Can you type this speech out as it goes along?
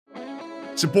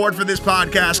Support for this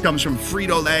podcast comes from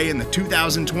Frito-Lay and the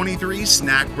 2023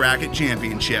 Snack Bracket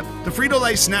Championship. The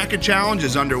Frito-Lay Snack-It Challenge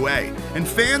is underway, and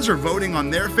fans are voting on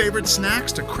their favorite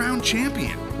snacks to crown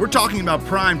champion. We're talking about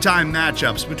prime-time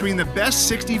matchups between the best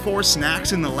 64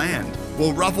 snacks in the land.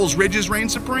 Will Ruffles Ridges reign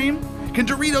supreme? Can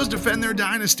Doritos defend their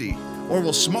dynasty? Or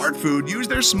will Smart Food use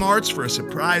their smarts for a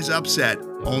surprise upset?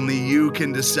 Only you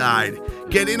can decide.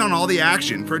 Get in on all the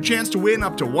action for a chance to win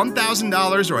up to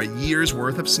 $1,000 or a year's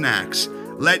worth of snacks.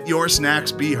 Let your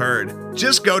snacks be heard.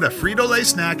 Just go to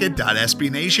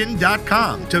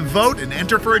fritolaysnacket.sbnation.com to vote and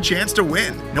enter for a chance to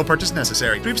win. No purchase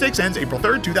necessary. Sweepstakes ends April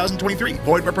 3rd, 2023.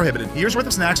 Void where prohibited. Year's worth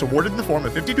of snacks awarded in the form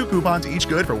of 52 coupons, each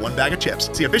good for one bag of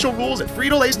chips. See official rules at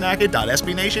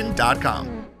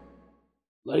fritolaysnacket.sbnation.com.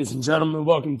 Ladies and gentlemen,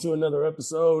 welcome to another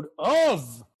episode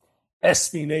of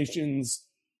SB Nation's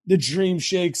The Dream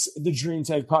Shakes, the Dream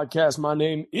Tech podcast. My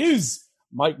name is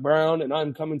Mike Brown, and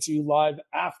I'm coming to you live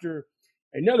after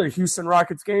another Houston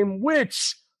Rockets game,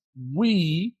 which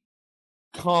we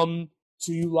come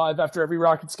to you live after every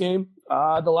Rockets game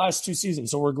the last two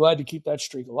seasons. So we're glad to keep that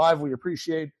streak alive. We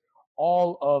appreciate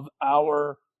all of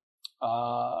our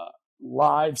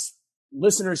live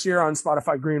listeners here on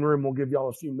Spotify Green Room. We'll give y'all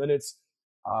a few minutes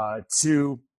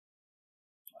to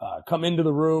come into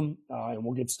the room, and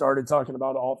we'll get started talking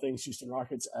about all things Houston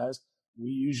Rockets as we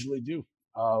usually do.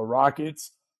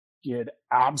 Rockets get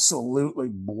absolutely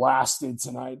blasted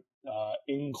tonight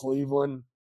in Cleveland.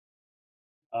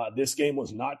 This game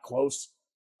was not close.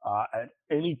 At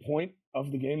any point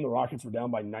of the game, the Rockets were down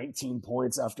by 19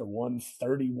 points after one,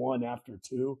 31 after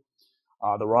two.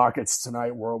 The Rockets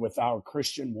tonight were without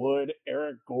Christian Wood,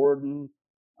 Eric Gordon,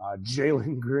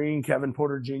 Jalen Green, Kevin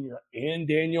Porter Jr., and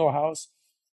Daniel House.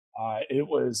 It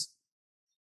was,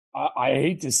 I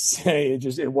hate to say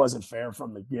it wasn't fair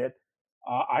from the get.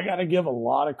 I got to give a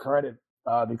lot of credit.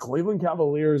 The Cleveland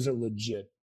Cavaliers are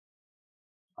legit.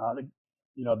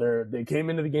 They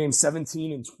came into the game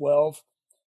 17-12.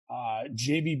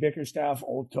 JB Bickerstaff,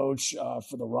 old coach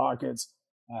for the Rockets,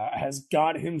 has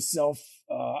got himself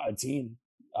a team.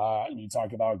 You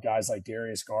talk about guys like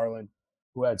Darius Garland,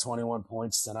 who had 21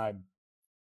 points tonight.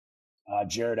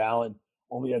 Jared Allen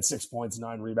only had 6 points,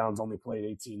 9 rebounds, only played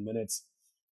 18 minutes.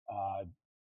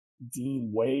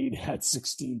 Dean Wade had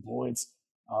 16 points.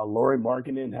 Lauri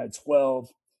Markkanen had 12.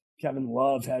 Kevin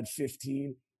Love had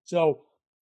 15. So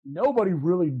nobody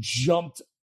really jumped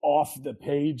off the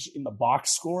page in the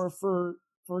box score for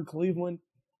Cleveland,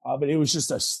 but it was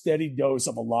just a steady dose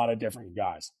of a lot of different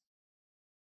guys.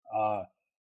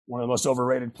 One of the most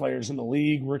overrated players in the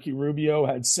league, Ricky Rubio,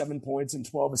 had 7 points and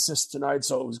 12 assists tonight,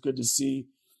 so it was good to see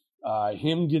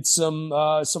him get some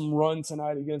run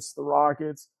tonight against the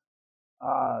Rockets.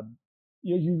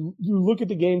 You look at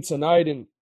the game tonight, and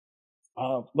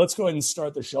let's go ahead and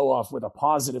start the show off with a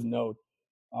positive note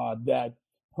that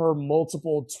per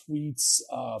multiple tweets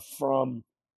from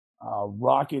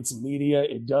Rockets media,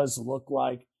 it does look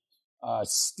like head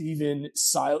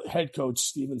coach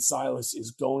Steven Silas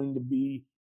is going to be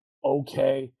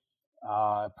okay.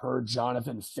 Per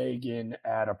Jonathan Fagan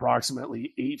at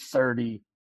approximately 8:30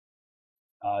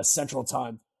 Central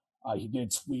Time. He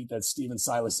did tweet that Steven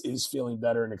Silas is feeling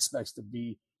better and expects to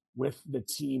be with the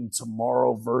team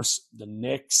tomorrow versus the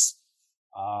Knicks.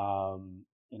 And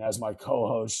as my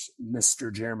co-host,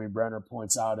 Mr. Jeremy Brenner,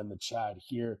 points out in the chat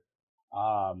here,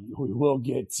 we will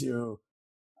get to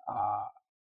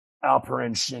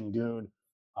Alperen Şengün,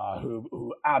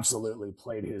 who absolutely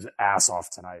played his ass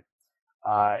off tonight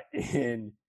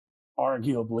in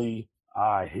arguably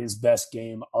his best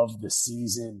game of the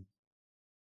season.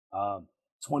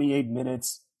 28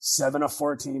 minutes, 7 of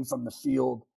 14 from the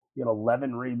field. He had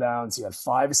 11 rebounds. He had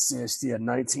 5 assists. He had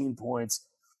 19 points.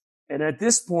 And at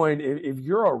this point, if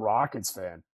you're a Rockets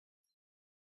fan,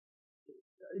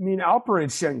 I mean, Alperen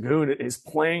Şengün is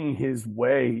playing his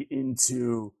way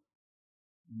into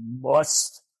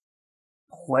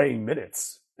must-play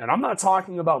minutes. And I'm not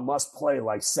talking about must-play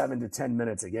like 7 to 10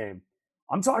 minutes a game.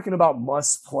 I'm talking about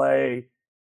must-play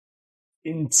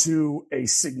into a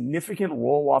significant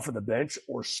role off of the bench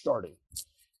or starting.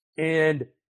 And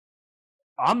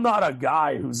I'm not a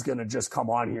guy who's going to just come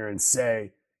on here and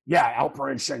say, yeah,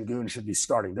 Alperen Şengün should be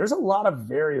starting. There's a lot of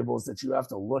variables that you have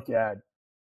to look at.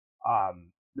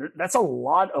 That's a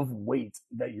lot of weight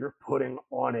that you're putting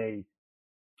on a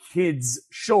kid's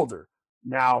shoulder.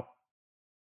 Now,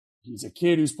 he's a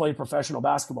kid who's played professional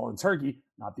basketball in Turkey,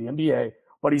 not the NBA,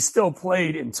 but he still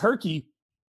played in Turkey.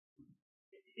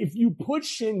 If you put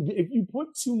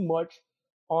too much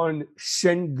on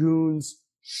Şengün's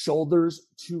shoulders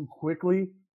too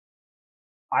quickly,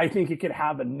 I think it could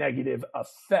have a negative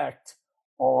effect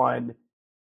on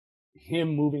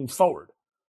him moving forward.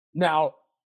 Now,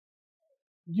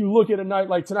 you look at a night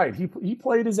like tonight, he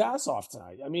played his ass off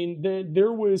tonight. I mean,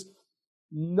 there was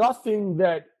nothing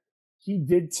that he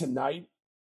did tonight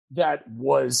that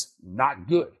was not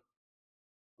good.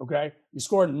 Okay? You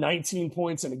scored 19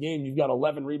 points in a game. You've got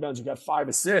 11 rebounds. You got 5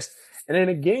 assists. And in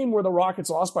a game where the Rockets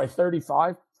lost by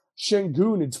 35,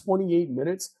 Şengün in 28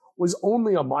 minutes was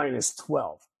only a minus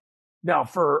 12. Now,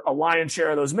 for a lion's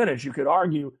share of those minutes, you could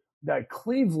argue that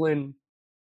Cleveland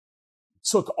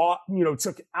took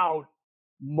out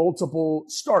multiple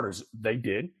starters. They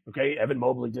did. Okay? Evan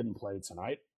Mobley didn't play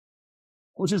tonight,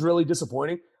 which is really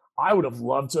disappointing. I would have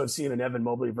loved to have seen an Evan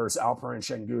Mobley versus Alperen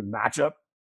Şengün matchup.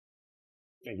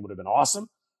 I think it would have been awesome.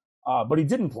 But he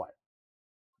didn't play.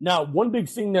 Now, one big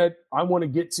thing that I want to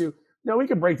get to, now we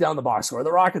can break down the box score.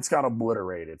 The Rockets got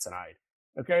obliterated tonight.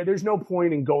 Okay, there's no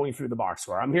point in going through the box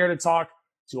score. I'm here to talk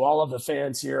to all of the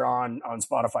fans here on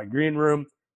Spotify Green Room.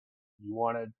 You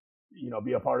want to,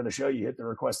 be a part of the show, you hit the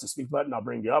request to speak button. I'll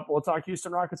bring you up. We'll talk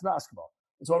Houston Rockets basketball.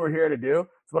 That's what we're here to do.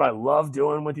 It's what I love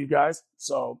doing with you guys.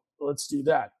 So let's do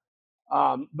that.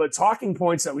 But talking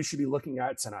points that we should be looking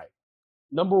at tonight.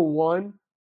 Number one,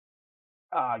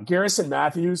 Garrison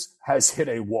Matthews has hit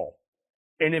a wall.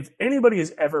 And if anybody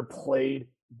has ever played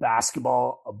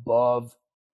basketball above,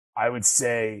 I would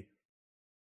say,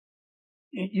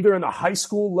 either in the high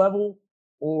school level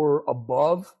or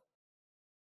above,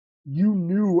 you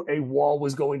knew a wall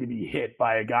was going to be hit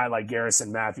by a guy like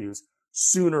Garrison Matthews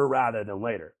sooner rather than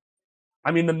later.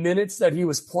 I mean, the minutes that he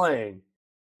was playing,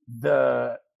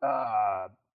 the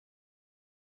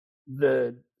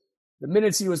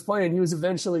minutes he was playing, he was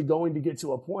eventually going to get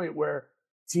to a point where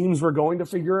teams were going to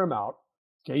figure him out.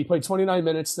 Okay, he played 29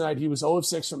 minutes tonight. He was 0 of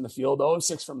 6 from the field, 0 of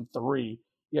 6 from 3.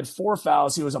 He had 4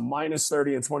 fouls. He was a minus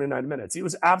 30 in 29 minutes. He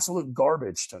was absolute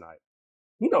garbage tonight.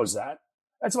 He knows that.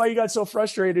 That's why he got so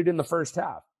frustrated in the first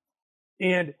half.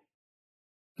 And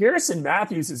Garrison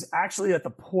Matthews is actually at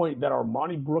the point that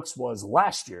Armani Brooks was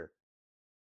last year,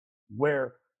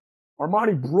 where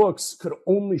Armani Brooks could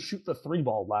only shoot the 3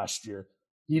 ball last year.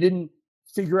 He didn't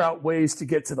figure out ways to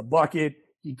get to the bucket.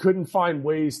 He couldn't find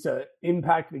ways to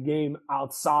impact the game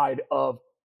outside of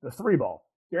the 3 ball.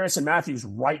 Garrison Matthews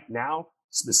right now,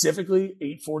 specifically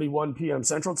 8:41 p.m.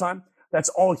 Central Time, that's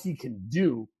all he can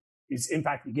do is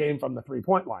impact the game from the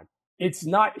 3-point line. It's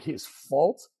not his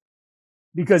fault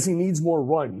because he needs more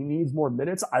run. He needs more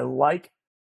minutes. I like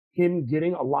him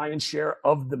getting a lion's share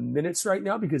of the minutes right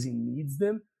now because he needs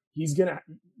them.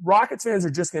 Rockets fans are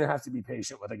just going to have to be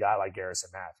patient with a guy like Garrison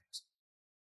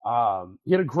Matthews.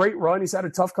 He had a great run. He's had a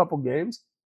tough couple games.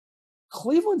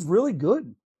 Cleveland's really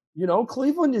good.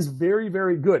 Cleveland is very,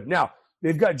 very good. Now,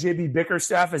 they've got JB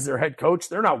Bickerstaff as their head coach.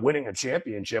 They're not winning a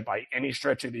championship by any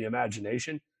stretch of the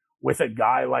imagination with a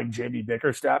guy like JB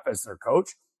Bickerstaff as their coach.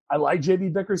 I like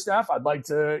JB Bickerstaff. I'd like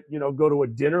to, go to a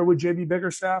dinner with JB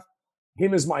Bickerstaff.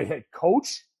 Him as my head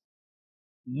coach?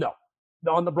 No.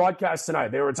 On the broadcast tonight,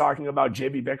 they were talking about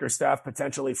JB Bickerstaff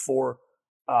potentially for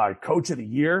coach of the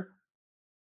year.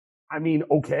 I mean,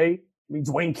 okay. I mean,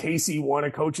 Dwayne Casey won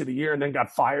a coach of the year and then got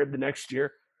fired the next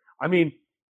year. I mean,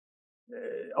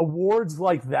 awards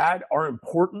like that are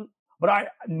important, but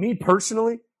me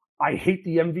personally, I hate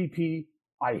the MVP.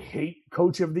 I hate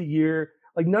coach of the year.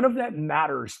 Like, none of that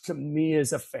matters to me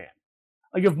as a fan.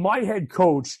 Like, if my head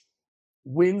coach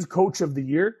wins coach of the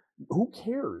year, who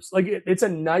cares? Like, it's a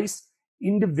nice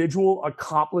individual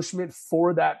accomplishment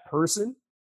for that person.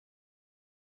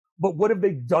 But what have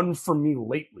they done for me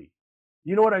lately?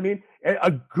 You know what I mean?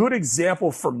 A good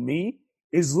example for me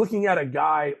is looking at a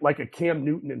guy like a Cam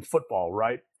Newton in football,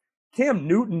 right? Cam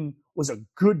Newton was a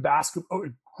good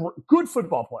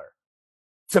football player.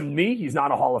 To me, he's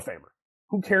not a Hall of Famer.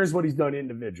 Who cares what he's done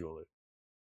individually?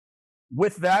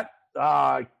 With that,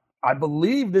 I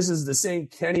believe this is the same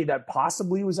Kenny that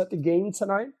possibly was at the game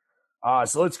tonight.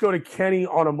 So let's go to Kenny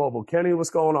on a mobile. Kenny, what's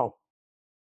going on?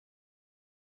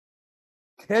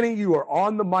 Kenny, you are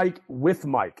on the mic with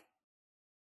Mike.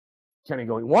 Kenny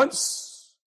going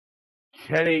once.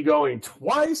 Kenny going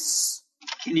twice.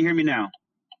 Can you hear me now?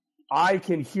 I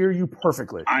can hear you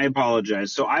perfectly. I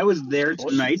apologize. So I was there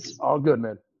tonight. All good,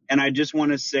 man. And I just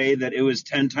want to say that it was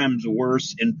 10 times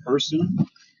worse in person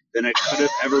than it could have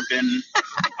ever been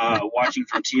watching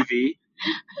from TV.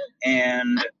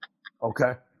 And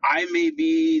okay, I may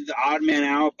be the odd man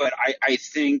out, but I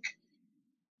think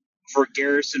for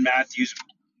Garrison Matthews,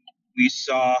 we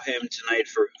saw him tonight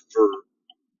for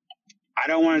I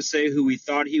don't want to say who we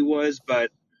thought he was, but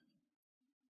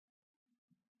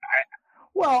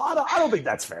I don't think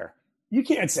that's fair. You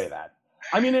can't say that.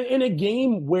 I mean, in a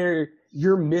game where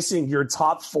you're missing your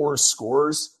top 4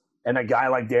 scorers and a guy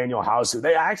like Daniel House, who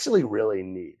they actually really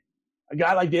need. A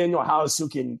guy like Daniel House who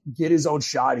can get his own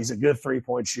shot. He's a good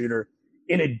three-point shooter.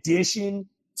 In addition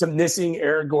to missing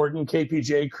Eric Gordon,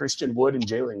 KPJ, Christian Wood, and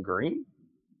Jalen Green.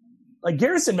 Like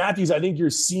Garrison Matthews, I think you're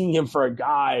seeing him for a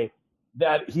guy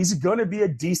that he's going to be a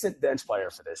decent bench player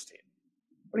for this team.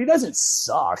 But he doesn't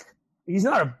suck. He's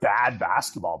not a bad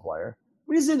basketball player.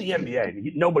 When he's in the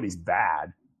NBA, nobody's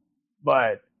bad.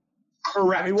 But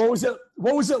Correct. I mean, what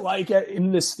was it like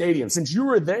in the stadium? Since you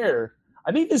were there,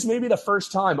 I think this may be the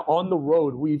first time on the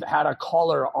road we've had a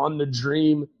caller on the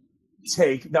Dream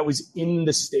take that was in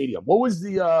the stadium. What was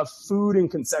the food and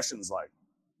concessions like?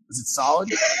 Was it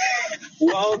solid?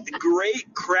 Well,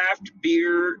 great craft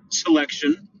beer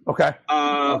selection. Okay.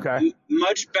 Okay.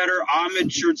 Much better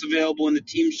Ahmed shirts available in the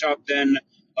team shop than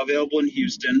available in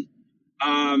Houston.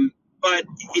 But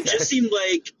it just seemed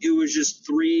like it was just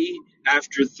three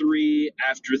after three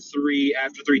after three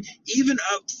after three. Even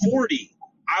up 40,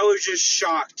 I was just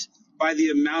shocked by the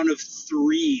amount of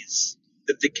threes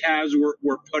that the Cavs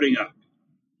were putting up.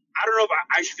 I don't know if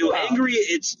I should feel angry.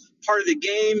 It's part of the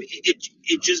game.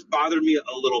 It just bothered me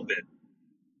a little bit.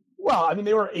 Well, I mean,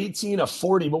 they were 18 of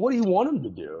 40, but what do you want them to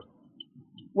do?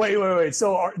 Wait.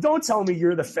 So don't tell me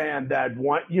you're the fan that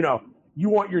you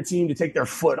want your team to take their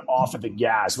foot off of the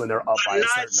gas when they're up by a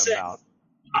certain amount.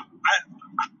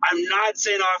 I'm not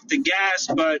saying off the gas,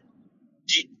 but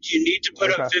do you need to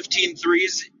put up 15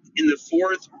 threes in the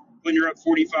fourth when you're up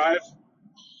 45?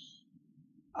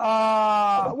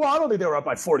 Well, I don't think they were up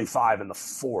by 45 in the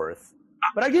fourth.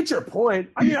 But I get your point.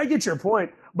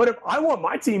 But if I want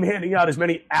my team handing out as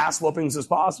many ass whoopings as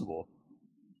possible.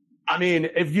 I mean,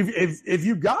 if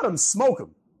you got them, smoke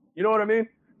them. You know what I mean?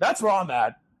 That's where I'm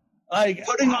at. Like,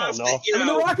 putting I off don't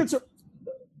know. the Rockets are.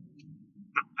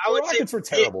 The Rockets were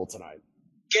terrible tonight.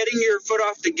 Getting your foot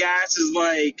off the gas is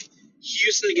like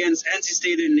Houston against NC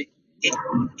State in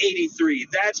 '83.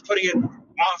 That's putting it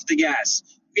off the gas.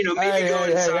 Maybe go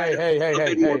inside a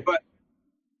bit more. But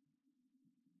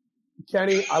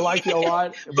Kenny, I like you a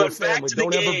lot. But back to the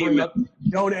game.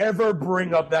 Don't ever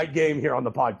bring up that game here on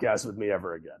the podcast with me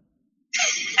ever again.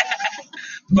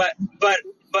 But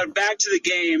back to the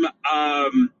game.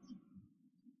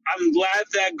 I'm glad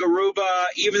that Garuba,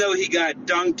 even though he got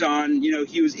dunked on,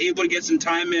 he was able to get some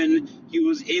time in. He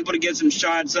was able to get some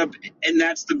shots up, and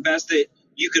that's the best that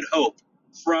you could hope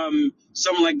from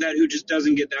someone like that who just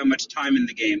doesn't get that much time in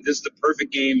the game. This is the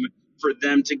perfect game for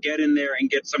them to get in there and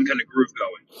get some kind of groove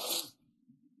going.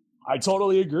 I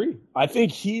totally agree. I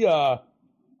think Garuba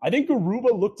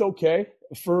looked okay.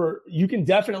 You can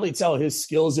definitely tell his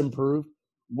skills improved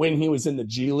when he was in the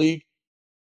G League.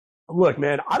 Look,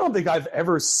 man, I don't think I've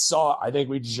ever I think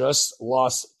we just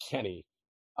lost Kenny.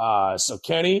 So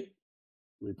Kenny,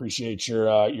 we appreciate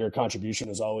your contribution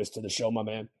as always to the show, my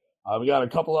man. We got a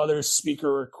couple other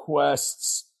speaker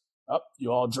requests.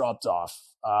 You all dropped off.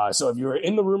 So if you're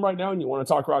in the room right now and you want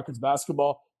to talk Rockets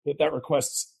basketball, hit that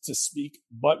request to speak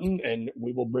button and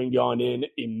we will bring you on in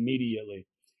immediately.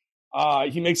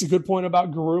 He makes a good point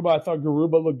about Garuba. I thought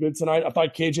Garuba looked good tonight. I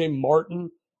thought KJ Martin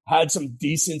had some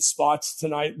decent spots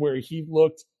tonight where he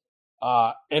looked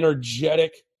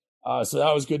energetic. So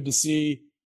that was good to see.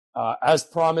 As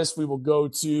promised, we will go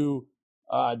to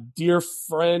dear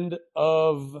friend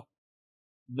of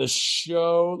the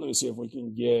show. Let me see if we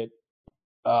can get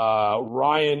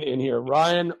Ryan in here.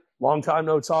 Ryan, long time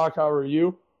no talk. How are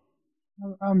you?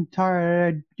 I'm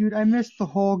tired. Dude, I missed the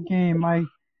whole game. I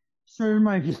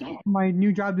started my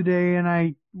new job today, and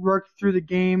I worked through the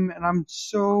game, and I'm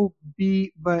so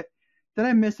beat. But did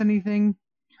I miss anything?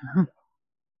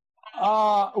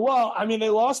 Well, I mean, they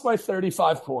lost by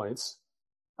 35 points.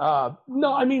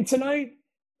 No, I mean, tonight,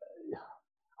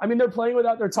 they're playing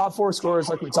without their top four scorers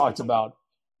like we talked about.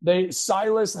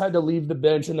 Silas had to leave the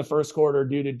bench in the first quarter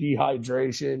due to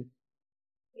dehydration.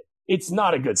 It's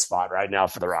not a good spot right now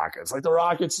for the Rockets. Like the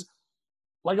Rockets,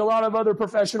 like a lot of other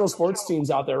professional sports teams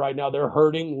out there right now, they're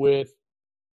hurting with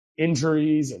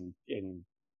injuries and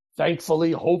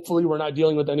thankfully, hopefully, we're not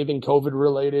dealing with anything COVID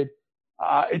related.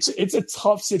 It's a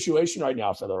tough situation right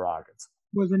now for the Rockets.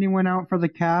 Was anyone out for the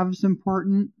Cavs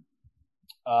important?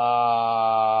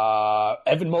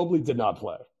 Evan Mobley did not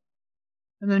play.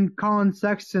 And then Colin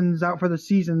Sexton's out for the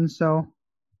season, so.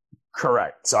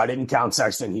 Correct. So I didn't count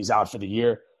Sexton. He's out for the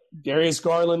year. Darius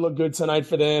Garland looked good tonight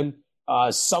for them.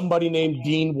 Somebody named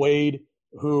Dean Wade,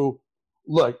 who,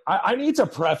 look, I need to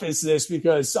preface this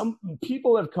because some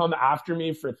people have come after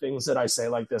me for things that I say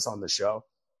like this on the show.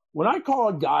 When I call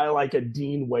a guy like a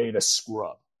Dean Wade a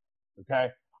scrub, okay,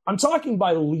 I'm talking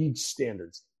by league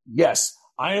standards. Yes,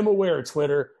 I am aware,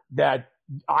 Twitter, that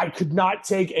I could not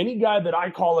take any guy that I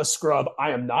call a scrub.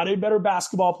 I am not a better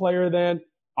basketball player than.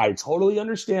 I totally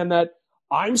understand that.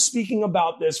 I'm speaking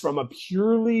about this from a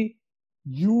purely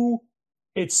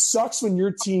it sucks when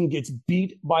your team gets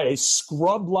beat by a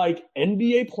scrub-like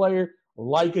NBA player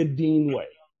like a Dean Wade.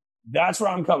 That's where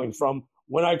I'm coming from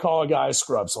when I call a guy a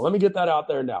scrub. So let me get that out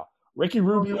there now. Ricky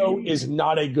Rubio is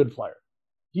not a good player.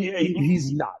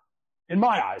 He's not. In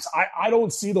my eyes, I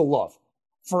don't see the love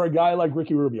for a guy like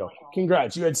Ricky Rubio.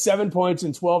 Congrats. You had 7 points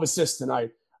and 12 assists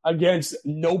tonight against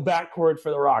no backcourt for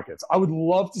the Rockets. I would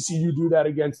love to see you do that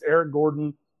against Eric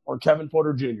Gordon or Kevin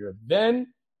Porter Jr.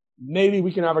 Then maybe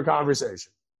we can have a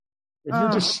conversation. If you're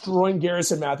destroying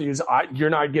Garrison Matthews, you're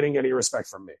not getting any respect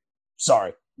from me.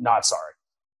 Sorry. Not sorry.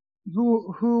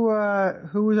 Who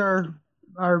was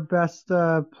our best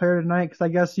player tonight? Because I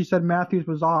guess you said Matthews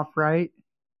was off, right?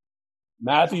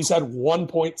 Matthews had 1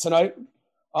 point tonight.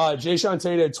 Jayshawn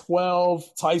Tate had 12.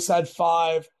 Tice had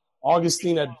 5.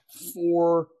 Augustine had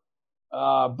 4.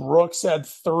 Brooks had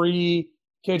 3.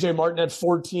 KJ Martin had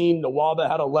 14. Nawaba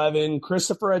had 11.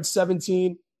 Christopher had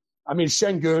 17. I mean,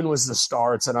 Şengün was the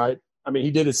star tonight. I mean,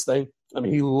 he did his thing. I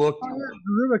mean, he looked.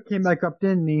 Garuba came back up,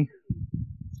 didn't he?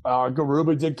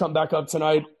 Garuba did come back up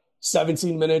tonight.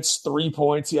 17 minutes, 3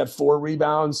 points. He had 4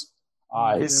 rebounds.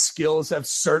 His skills have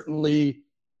certainly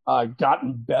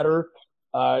gotten better,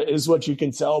 is what you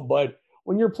can tell. But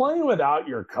when you're playing without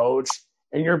your coach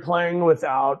and you're playing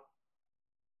without,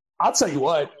 I'll tell you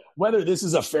what, whether this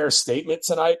is a fair statement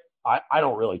tonight, I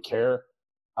don't really care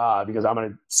because I'm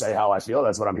going to say how I feel.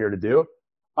 That's what I'm here to do.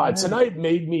 Tonight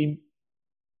made me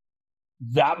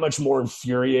that much more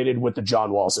infuriated with the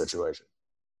John Wall situation.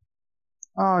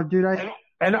 Oh, dude, I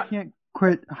can't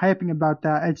quit hyping about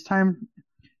that. It's time,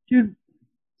 dude.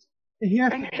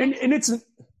 It's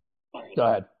go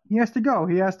ahead. He has to go.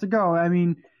 He has to go. I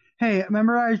mean, hey,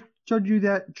 remember I showed you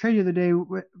that trade the other day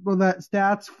with that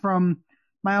stats from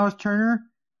Miles Turner?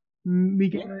 We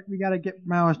got to get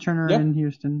Miles Turner in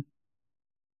Houston.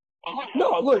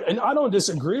 No, look, and I don't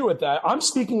disagree with that. I'm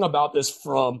speaking about this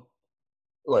from,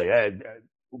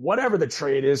 whatever the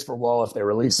trade is for Wall, if they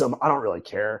release him, I don't really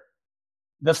care.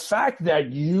 The fact that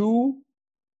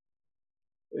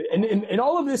and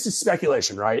all of this is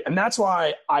speculation, right? And that's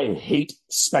why I hate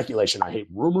speculation. I hate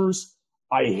rumors.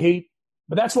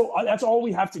 But that's all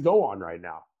we have to go on right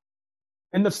now.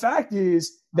 And the fact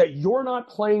is that you're not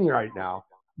playing right now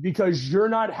because you're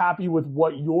not happy with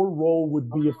what your role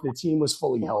would be if the team was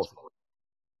fully healthy.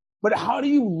 But how do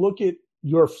you look at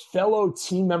your fellow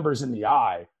team members in the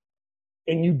eye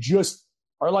and you just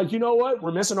are like, you know what?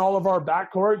 We're missing all of our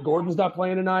backcourt. Gordon's not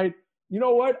playing tonight. You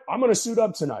know what? I'm going to suit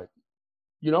up tonight.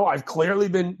 I've clearly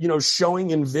been,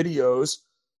 showing in videos,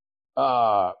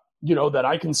 that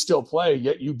I can still play,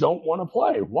 yet you don't want to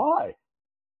play. Why?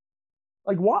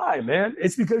 Like, why, man?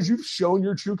 It's because you've shown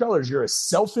your true colors. You're a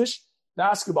selfish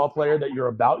basketball player, that you're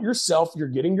about yourself. You're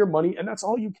getting your money, and that's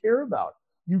all you care about.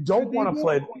 You don't want to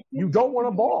play. You don't want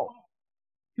to ball.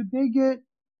 Could they get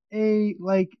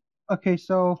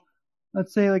so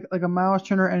let's say like a Miles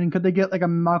Turner, and could they get like a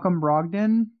Malcolm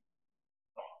Brogdon?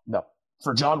 No.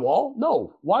 For John Wall?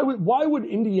 No. Why would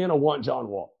Indiana want John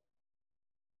Wall?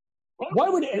 Why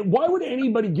would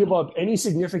anybody give up any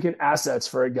significant assets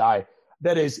for a guy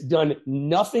that has done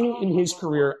nothing in his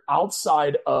career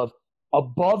outside of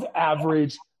above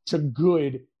average to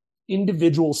good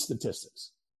individual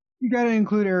statistics? You got to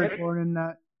include Eric Gordon in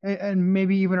that, and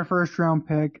maybe even a first round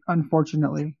pick,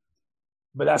 unfortunately.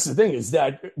 But that's the thing, is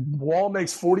that Wall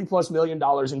makes $40+ million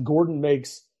and Gordon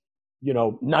makes,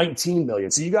 $19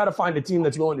 million. So you got to find a team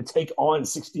that's willing to take on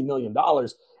 $60 million.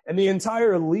 And the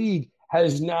entire league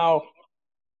has now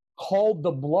called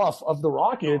the bluff of the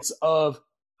Rockets of,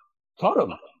 cut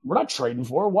him. We're not trading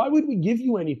for him. Why would we give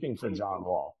you anything for John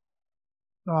Wall?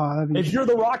 If you're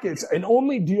the Rockets, an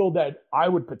only deal that I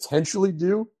would potentially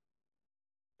do,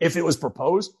 if it was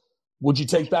proposed, would you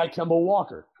take back Kemba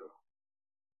Walker?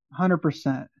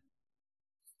 100%.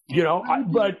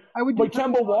 But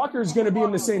Kemba Walker is going to be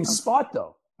in the same spot,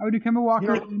 though. I would do Kemba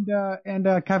Walker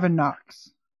and Kevin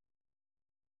Knox.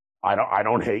 I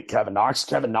don't hate Kevin Knox.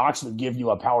 Kevin Knox would give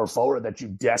you a power forward that you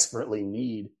desperately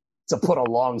need to put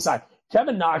alongside.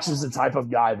 Kevin Knox is the type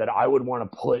of guy that I would want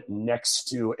to put next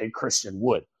to a Christian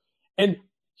Wood. And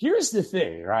here's the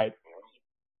thing, right?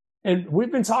 And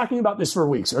we've been talking about this for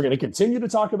weeks. We're going to continue to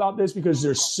talk about this because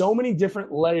there's so many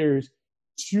different layers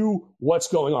to what's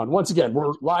going on. Once again,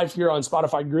 we're live here on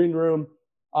Spotify Green Room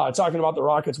talking about the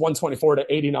Rockets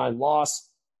 124-89 loss.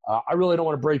 I really don't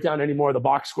want to break down any more of the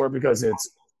box score because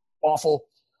it's awful.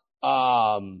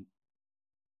 The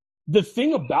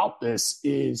thing about this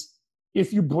is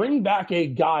if you bring back a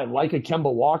guy like a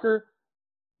Kemba Walker,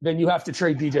 then you have to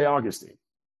trade DJ Augustine.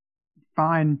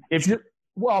 Fine. If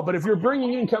Well, but if you're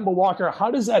bringing in Kemba Walker,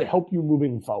 how does that help you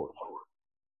moving forward?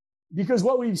 Because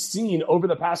what we've seen over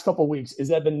the past couple of weeks is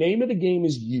that the name of the game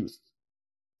is youth.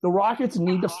 The Rockets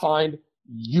need to find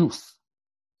youth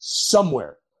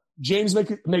somewhere. James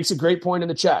makes a great point in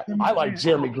the chat. I like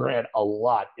Jeremy Grant a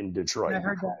lot in Detroit. I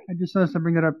heard that. I just wanted to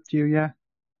bring that up to you, yeah.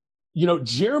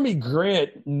 Jeremy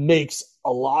Grant makes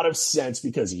a lot of sense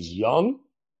because he's young.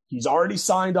 He's already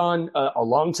signed on a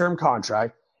long-term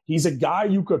contract. He's a guy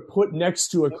you could put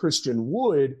next to a Christian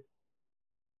Wood.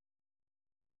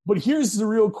 But here's the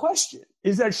real question,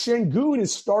 is that Şengün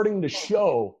is starting to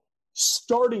show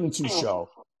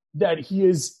that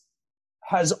he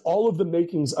has all of the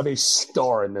makings of a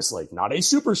star in this league. Not a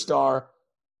superstar,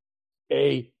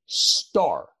 a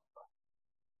star.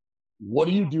 What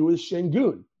do you do with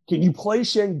Şengün? Can you play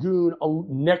Şengün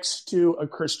next to a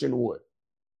Christian Wood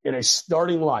in a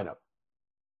starting lineup?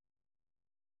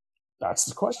 That's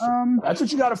the question. That's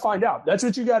what you got to find out. That's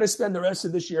what you got to spend the rest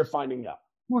of this year finding out.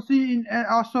 Well, see, and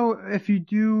also if you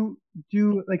do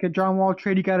like a John Wall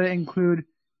trade, you got to include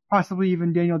possibly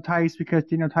even Daniel Tice because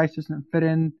Daniel Tice doesn't fit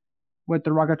in what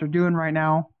the Rockets are doing right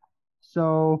now.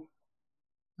 So,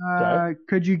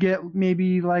 could you get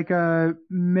maybe like a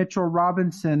Mitchell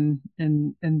Robinson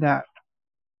in that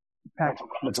package?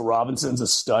 Mitchell Robinson's a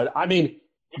stud. I mean,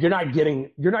 you're not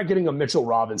getting a Mitchell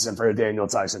Robinson for a Daniel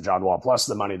Tice and John Wall. Plus,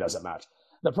 the money doesn't match.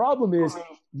 The problem is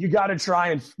you got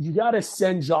to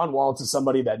send John Wall to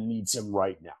somebody that needs him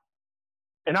right now.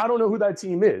 And I don't know who that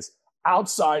team is.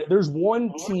 Outside, there's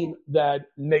one team that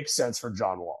makes sense for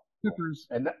John Wall. Clippers.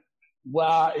 And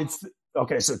it's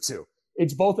okay. So two.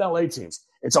 It's both LA teams.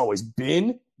 It's always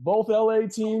been both LA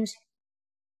teams.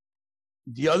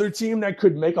 The other team that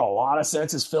could make a lot of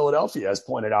sense is Philadelphia, as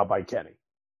pointed out by Kenny.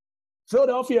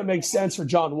 Philadelphia makes sense for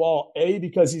John Wall, A,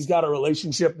 because he's got a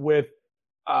relationship with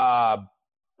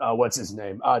what's his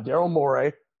name? Daryl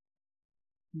Morey.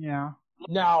 Yeah.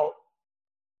 Now,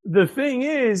 the thing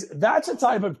is, that's a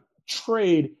type of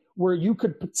trade where you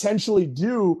could potentially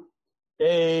do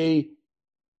a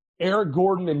Eric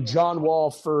Gordon and John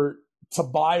Wall for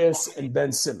Tobias and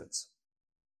Ben Simmons.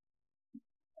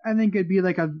 I think it'd be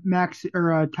like a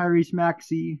Tyrese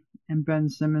Maxey and Ben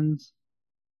Simmons.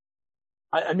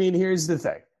 I mean, here's the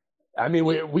thing. I mean,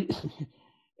 we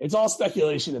it's all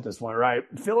speculation at this point, right?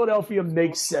 Philadelphia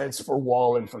makes sense for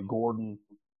Wall and for Gordon.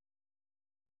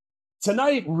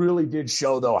 Tonight really did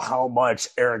show, though, how much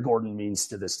Eric Gordon means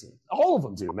to this team. All of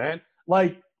them do, man.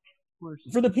 Like,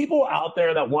 for the people out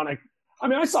there that want to – I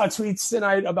mean, I saw tweets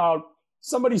tonight about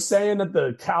somebody saying that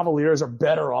the Cavaliers are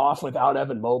better off without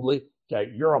Evan Mobley.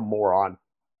 Okay, you're a moron.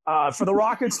 For the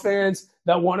Rockets fans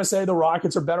that want to say the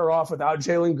Rockets are better off without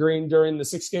Jalen Green during the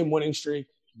 6-game winning streak,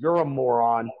 you're a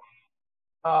moron.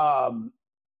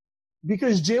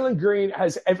 Because Jalen Green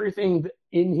has everything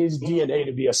in his DNA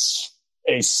to be a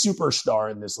superstar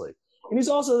in this league. And he's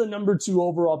also the number 2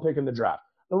 overall pick in the draft.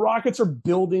 The Rockets are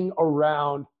building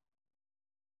around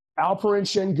Alperen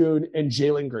Şengün and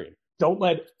Jalen Green. Don't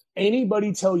let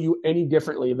anybody tell you any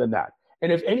differently than that.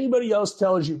 And if anybody else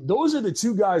tells you, those are the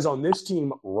 2 guys on this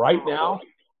team right now,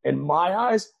 in my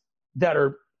eyes, that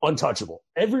are untouchable.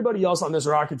 Everybody else on this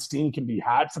Rockets team can be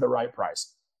had for the right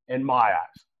price, in my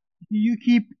eyes. Do you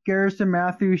keep Garrison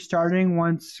Matthews starting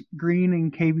once Green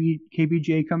and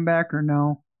KBJ come back or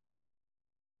no?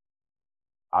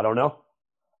 I don't know.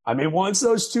 I mean, once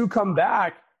those 2 come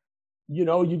back, you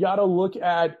got to look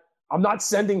at – I'm not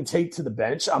sending Tate to the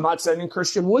bench. I'm not sending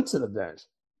Christian Wood to the bench.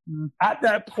 At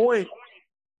that point –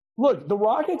 look, the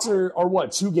Rockets are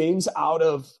what, 2 games out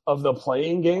of the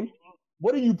playing game?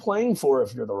 What are you playing for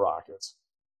if you're the Rockets?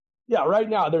 Yeah, right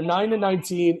now they're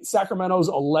 9-19. Sacramento's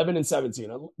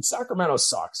 11-17. Sacramento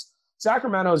sucks.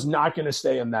 Sacramento's not going to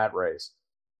stay in that race.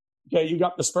 Okay, you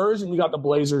got the Spurs and you got the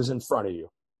Blazers in front of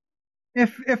you.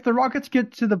 If the Rockets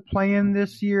get to the play-in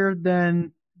this year,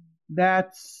 then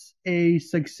that's a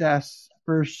success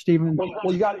for Steven.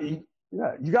 Well, you got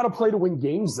to play to win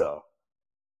games though.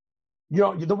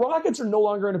 The Rockets are no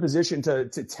longer in a position to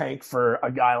tank for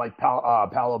a guy like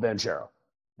Paolo Banchero.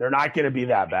 They're not going to be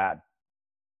that bad.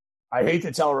 I hate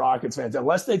to tell Rockets fans,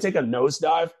 unless they take a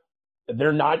nosedive,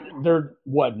 they're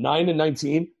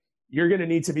 9-19? You're going to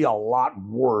need to be a lot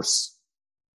worse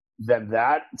than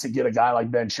that to get a guy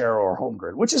like Banchero or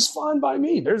Holmgren, which is fine by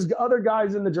me. There's other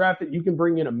guys in the draft that you can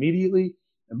bring in immediately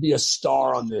and be a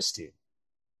star on this team.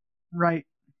 Right.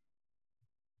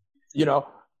 You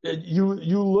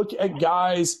look at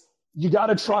guys, you got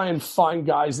to try and find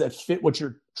guys that fit what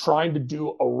you're trying to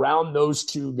do around those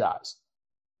 2 guys.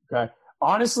 Okay.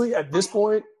 Honestly, at this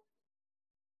point,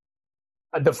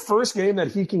 the first game that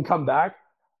he can come back,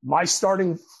 my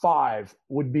starting 5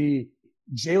 would be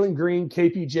Jalen Green,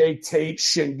 KPJ, Tate,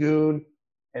 Şengün,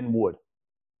 and Wood.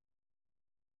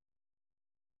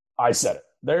 I said it.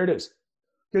 There it is.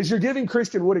 Because you're giving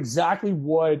Christian Wood exactly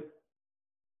what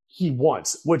he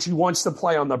wants, which he wants to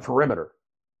play on the perimeter.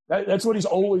 That's what he's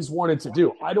always wanted to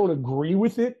do. I don't agree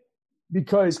with it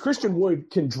because Christian Wood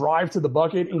can drive to the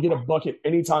bucket and get a bucket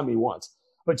anytime he wants.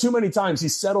 But too many times he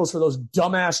settles for those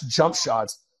dumbass jump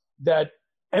shots that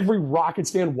every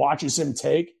Rockets fan watches him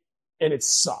take, and it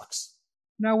sucks.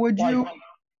 Now, would you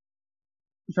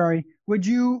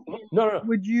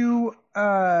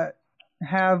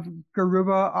have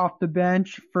Garuba off the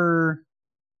bench for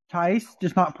Tice,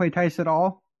 just not play Tice at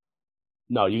all?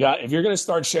 No, if you're going to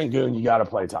start Şengün, you got to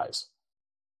play Tice.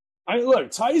 I mean,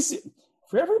 look, Tice,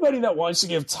 for everybody that wants to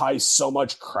give Tice so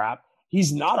much crap,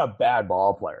 he's not a bad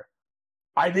ball player.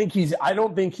 I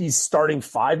don't think he's starting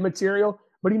five material,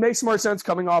 but he makes more sense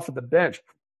coming off of the bench.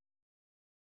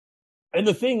 And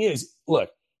the thing is, look,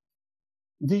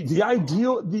 the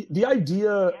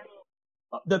idea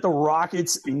that the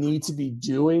Rockets need to be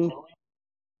doing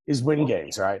is win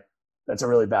games, right? That's a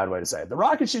really bad way to say it. The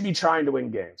Rockets should be trying to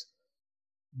win games,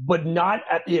 but not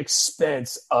at the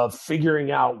expense of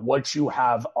figuring out what you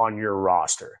have on your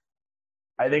roster.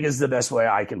 I think is the best way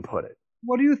I can put it.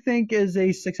 What do you think is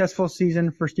a successful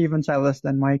season for Steven Silas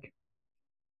then, Mike?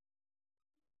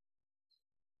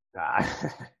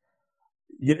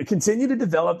 Continue to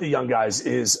develop the young guys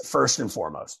is first and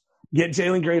foremost. Get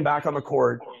Jalen Green back on the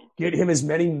court. Get him as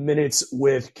many minutes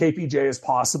with KPJ as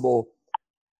possible.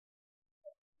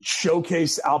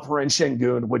 Showcase Alperen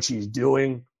Şengün, which he's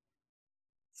doing.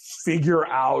 Figure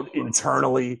out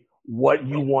internally what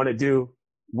you want to do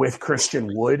with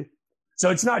Christian Wood. So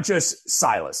it's not just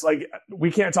Silas. Like, we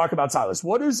can't talk about Silas.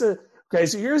 Okay,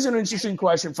 so here's an interesting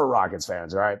question for Rockets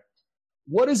fans, all right?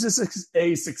 What does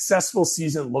a successful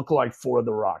season look like for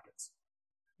the Rockets?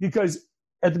 Because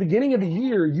at the beginning of the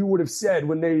year, you would have said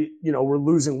when they, were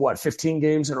losing 15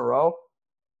 games in a row,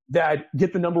 that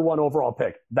get the number one overall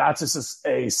pick. That's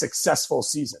a successful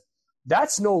season.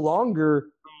 That's no longer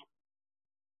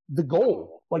the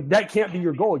goal. Like, that can't be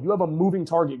your goal. You have a moving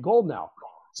target goal now.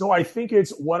 So I think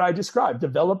it's what I described.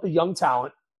 Develop the young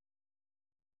talent.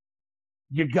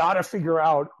 You got to figure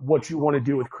out what you want to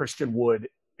do with Christian Wood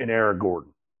and Eric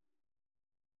Gordon.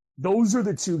 Those are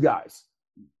the two guys.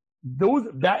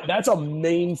 That's a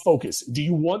main focus. Do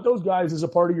you want those guys as a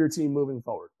part of your team moving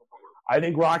forward? I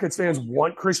think Rockets fans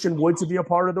want Christian Wood to be a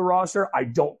part of the roster. I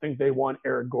don't think they want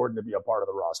Eric Gordon to be a part of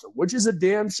the roster, which is a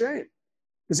damn shame.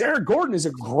 Because Eric Gordon is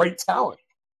a great talent.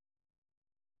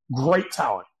 Great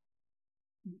talent.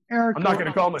 I'm not going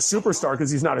to call him a superstar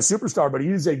because he's not a superstar, but he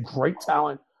is a great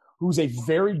talent who's a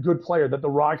very good player that the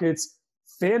Rockets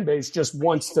fan base just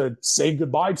wants to say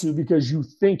goodbye to because you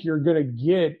think you're going to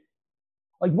get,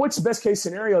 like, what's the best case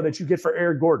scenario that you get for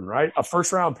Eric Gordon, right? A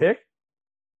first round pick?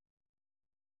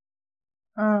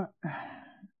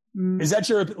 Is that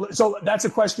so that's a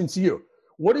question to you.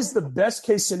 What is the best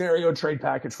case scenario trade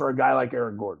package for a guy like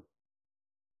Eric Gordon?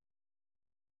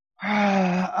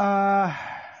 A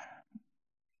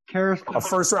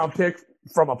first round pick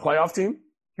from a playoff team?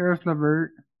 Karis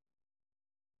LeVert.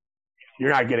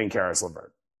 You're not getting Karis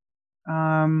LeVert.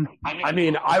 I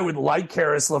mean, I would like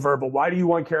Karis LeVert, but why do you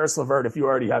want Karis LeVert if you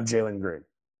already have Jalen Green?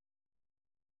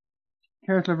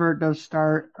 Karis LeVert does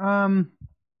start.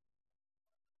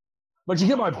 But you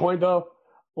get my point, though.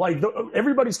 Like,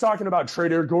 everybody's talking about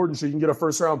trade Eric Gordon so you can get a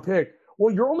first-round pick.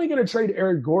 Well, you're only going to trade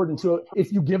Eric Gordon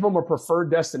if you give him a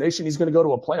preferred destination, he's going to go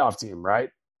to a playoff team,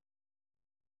 right?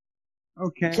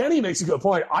 Okay. Kenny makes a good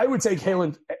point. I would take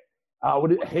Halen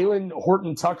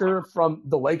Horton Tucker from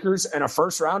the Lakers and a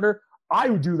first-rounder. I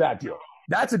would do that deal.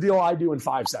 That's a deal I do in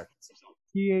 5 seconds.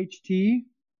 THT?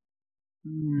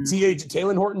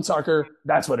 Talen Horton Tucker,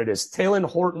 that's what it is. Talen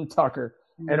Horton Tucker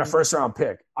and a first-round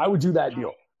pick. I would do that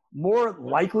deal. More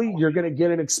likely, you're going to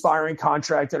get an expiring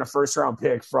contract and a first-round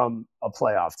pick from a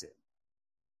playoff team.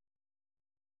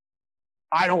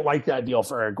 I don't like that deal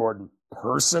for Eric Gordon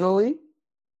personally.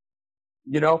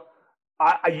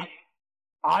 I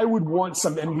would want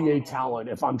some NBA talent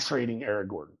if I'm trading Eric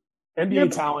Gordon.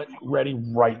 NBA talent ready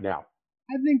right now.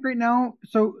 I think right now,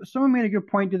 so someone made a good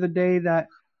point the other day that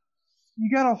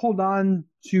you got to hold on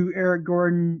to Eric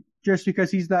Gordon just because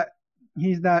he's that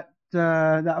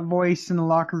voice in the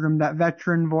locker room, that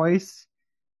veteran voice,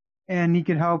 and he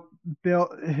could help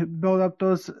build up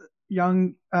those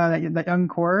young that young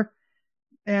core.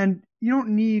 And you don't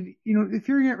need, if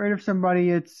you're getting rid of somebody,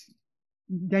 it's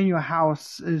Daniel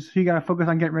House. You got to focus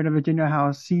on getting rid of Daniel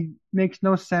House. He makes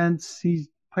no sense. He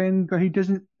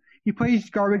plays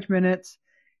garbage minutes.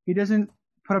 He doesn't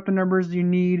put up the numbers you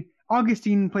need.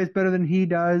 Augustine plays better than he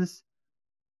does.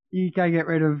 You gotta get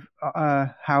rid of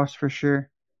House for sure.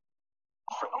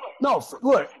 No,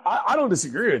 look, I don't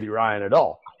disagree with you, Ryan, at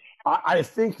all. I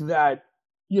think that,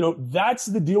 that's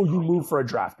the deal you move for a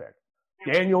draft pick.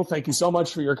 Daniel, thank you so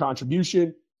much for your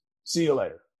contribution. See you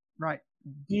later. Right.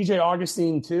 DJ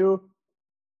Augustine, too.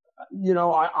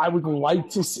 I would like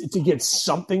to get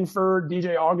something for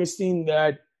DJ Augustine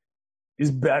that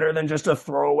is better than just a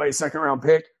throwaway second-round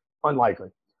pick. Unlikely.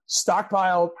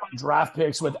 Stockpile draft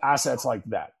picks with assets like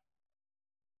that.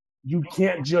 You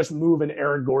can't just move an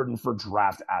Aaron Gordon for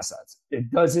draft assets.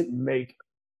 It doesn't make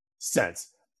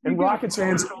sense. And Rockets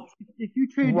fans, if you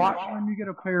trade Gordon, you get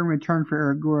a player in return for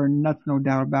Aaron Gordon. That's no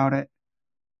doubt about it.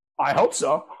 I hope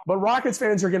so. But Rockets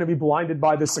fans are going to be blinded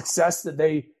by the success that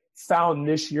they found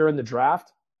this year in the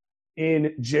draft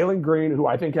in Jalen Green, who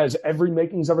I think has every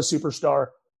makings of a superstar,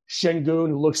 Şengün,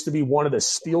 who looks to be one of the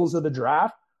steals of the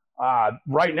draft.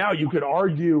 Right now, you could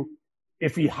argue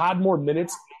if he had more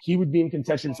minutes, he would be in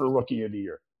contention for Rookie of the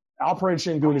Year. Alperen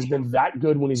Şengün has been that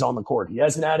good when he's on the court. He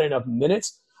hasn't had enough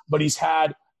minutes, but he's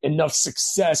had enough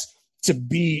success to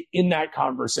be in that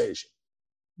conversation.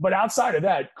 But outside of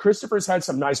that, Christopher's had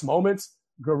some nice moments.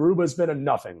 Garuba's been a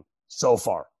nothing so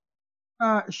far.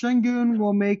 Şengün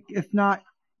will make, if not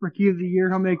Rookie of the Year,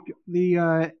 he'll make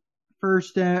the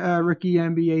first rookie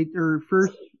NBA or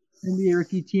first NBA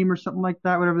rookie team or something like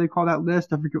that, whatever they call that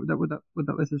list. I forget what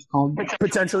that list is called.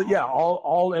 Potentially, yeah,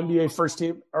 all NBA first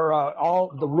team or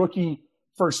all the rookie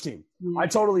first team. I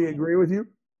totally agree with you.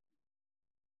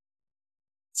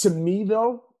 To me,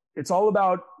 though, it's all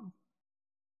about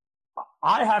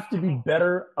I have to be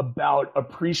better about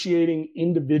appreciating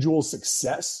individual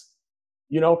success.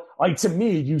 Like to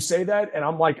me, you say that and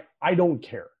I'm like, I don't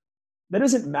care. That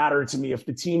doesn't matter to me if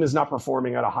the team is not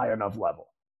performing at a high enough level.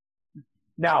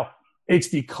 Now, it's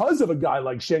because of a guy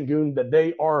like Şengün that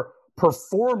they are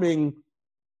performing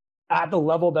at the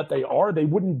level that they are. They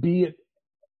wouldn't be at,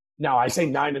 now I say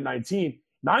 9-19.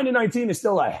 9-19 is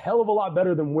still a hell of a lot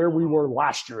better than where we were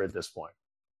last year at this point.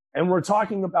 And we're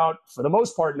talking about, for the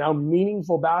most part now,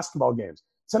 meaningful basketball games.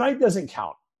 Tonight doesn't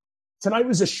count. Tonight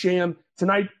was a sham.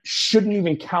 Tonight shouldn't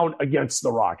even count against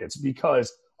the Rockets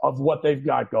because of what they've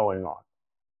got going on.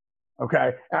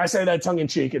 Okay? And I say that tongue in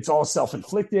cheek. It's all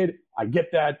self-inflicted. I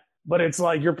get that. But it's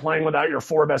like you're playing without your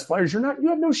four best players. You have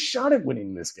no shot at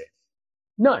winning this game.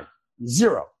 None.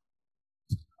 Zero.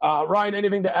 Ryan,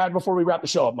 anything to add before we wrap the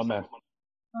show up, my man?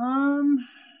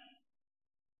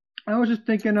 I was just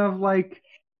thinking of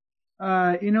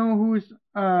who's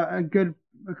a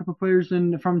couple players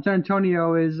from San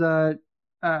Antonio is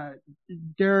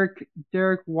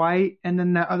Derek White, and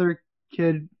then that other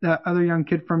young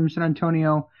kid from San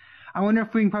Antonio. I wonder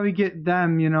if we can probably get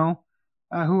them.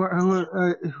 Who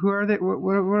are they?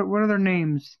 What are their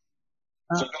names?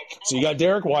 So you got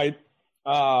Derek White,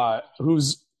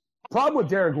 who's problem with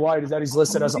Derek White is that he's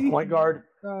listed as a point guard.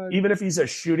 Even if he's a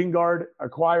shooting guard,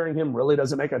 acquiring him really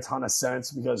doesn't make a ton of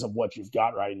sense because of what you've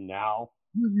got right now.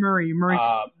 Who's Murray?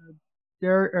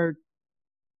 Derek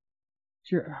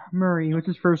Murray. What's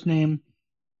his first name?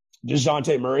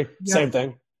 DeJounte Murray. Yep. Same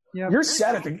thing. Yep. You're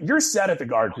set at the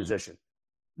guard position.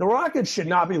 The Rockets should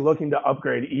not be looking to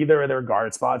upgrade either of their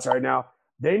guard spots right now.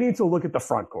 They need to look at the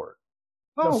front court.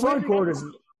 The front court is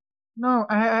no.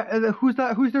 Who's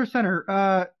that? Who's their center?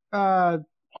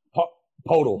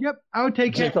 Podol. Yep, I would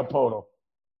take Jacob Podol.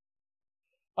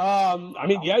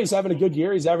 He's having a good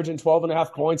year. He's averaging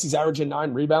 12.5 points. He's averaging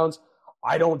 9 rebounds.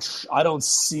 I don't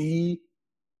see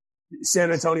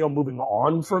San Antonio moving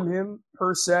on from him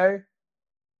per se.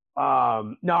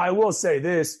 Now I will say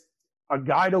this: a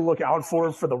guy to look out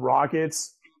for the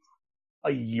Rockets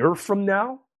a year from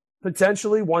now,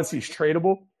 potentially once he's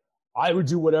tradable. I would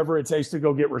do whatever it takes to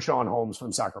go get Richaun Holmes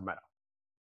from Sacramento.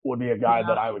 Would be a guy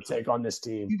that I would take on this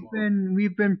team.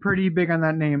 We've been pretty big on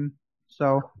that name.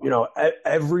 So,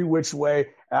 every which way.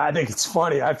 I think it's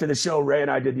funny. After the show Ray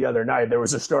and I did the other night, there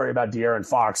was a story about De'Aaron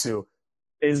Fox, who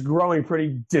is growing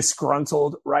pretty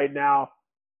disgruntled right now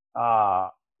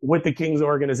with the Kings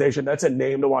organization. That's a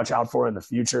name to watch out for in the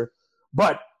future.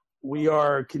 But we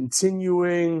are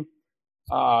continuing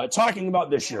talking about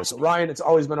this year. So, Ryan, it's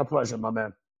always been a pleasure, my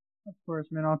man. Of course,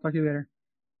 man. I'll talk to you later.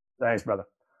 Thanks, brother.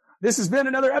 This has been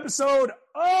another episode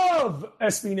of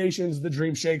SB Nation's The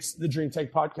Dream Shakes, The Dream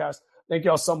Take podcast. Thank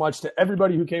you all so much to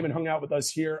everybody who came and hung out with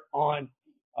us here on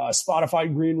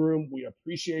Spotify Green Room. We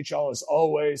appreciate y'all as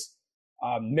always.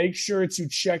 Make sure to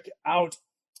check out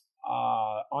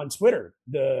on Twitter,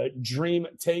 The Dream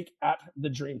Take at The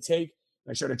Dream Take.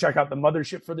 Make sure to check out the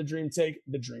mothership for The Dream Take,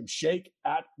 The Dream Shake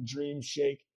at Dream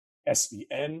Shake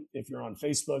SBN. If you're on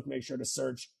Facebook, make sure to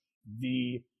search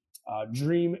the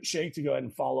Dream Shake to go ahead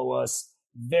and follow us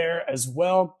there as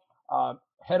well.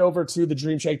 head over to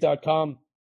thedreamshake.com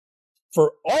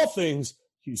for all things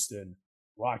Houston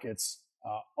Rockets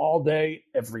all day,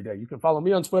 every day. You can follow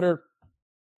me on Twitter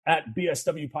at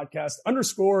BSW Podcast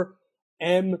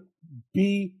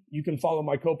 _MB. You can follow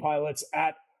my co-pilots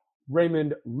at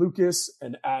Raymond Lucas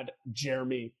and at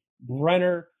Jeremy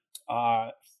Brenner.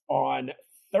 On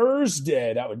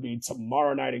Thursday, that would be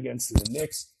tomorrow night against the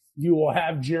Knicks, you will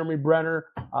have Jeremy Brenner.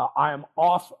 I am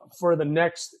off for the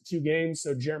next 2 games,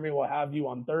 so Jeremy will have you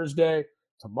on Thursday,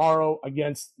 tomorrow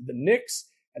against the Knicks,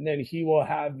 and then he will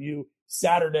have you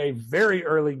Saturday, very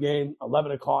early game,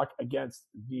 11 o'clock against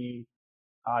the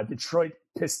Detroit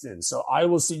Pistons. So I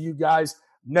will see you guys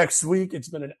next week. It's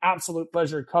been an absolute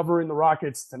pleasure covering the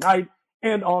Rockets tonight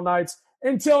and all nights.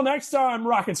 Until next time,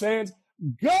 Rockets fans,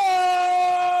 go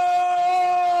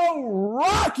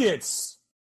Rockets!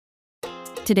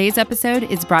 Today's episode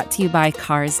is brought to you by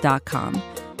Cars.com.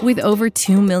 With over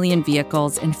 2 million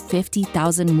vehicles and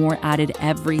 50,000 more added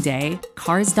every day,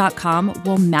 Cars.com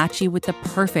will match you with the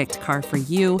perfect car for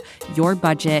you, your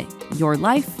budget, your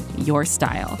life, your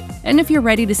style. And if you're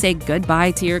ready to say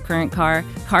goodbye to your current car,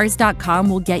 Cars.com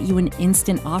will get you an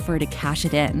instant offer to cash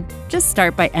it in. Just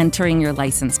start by entering your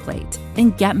license plate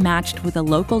and get matched with a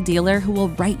local dealer who will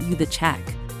write you the check.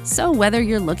 So whether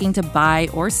you're looking to buy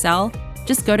or sell,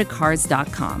 just go to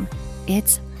Cars.com.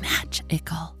 It's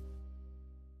magical.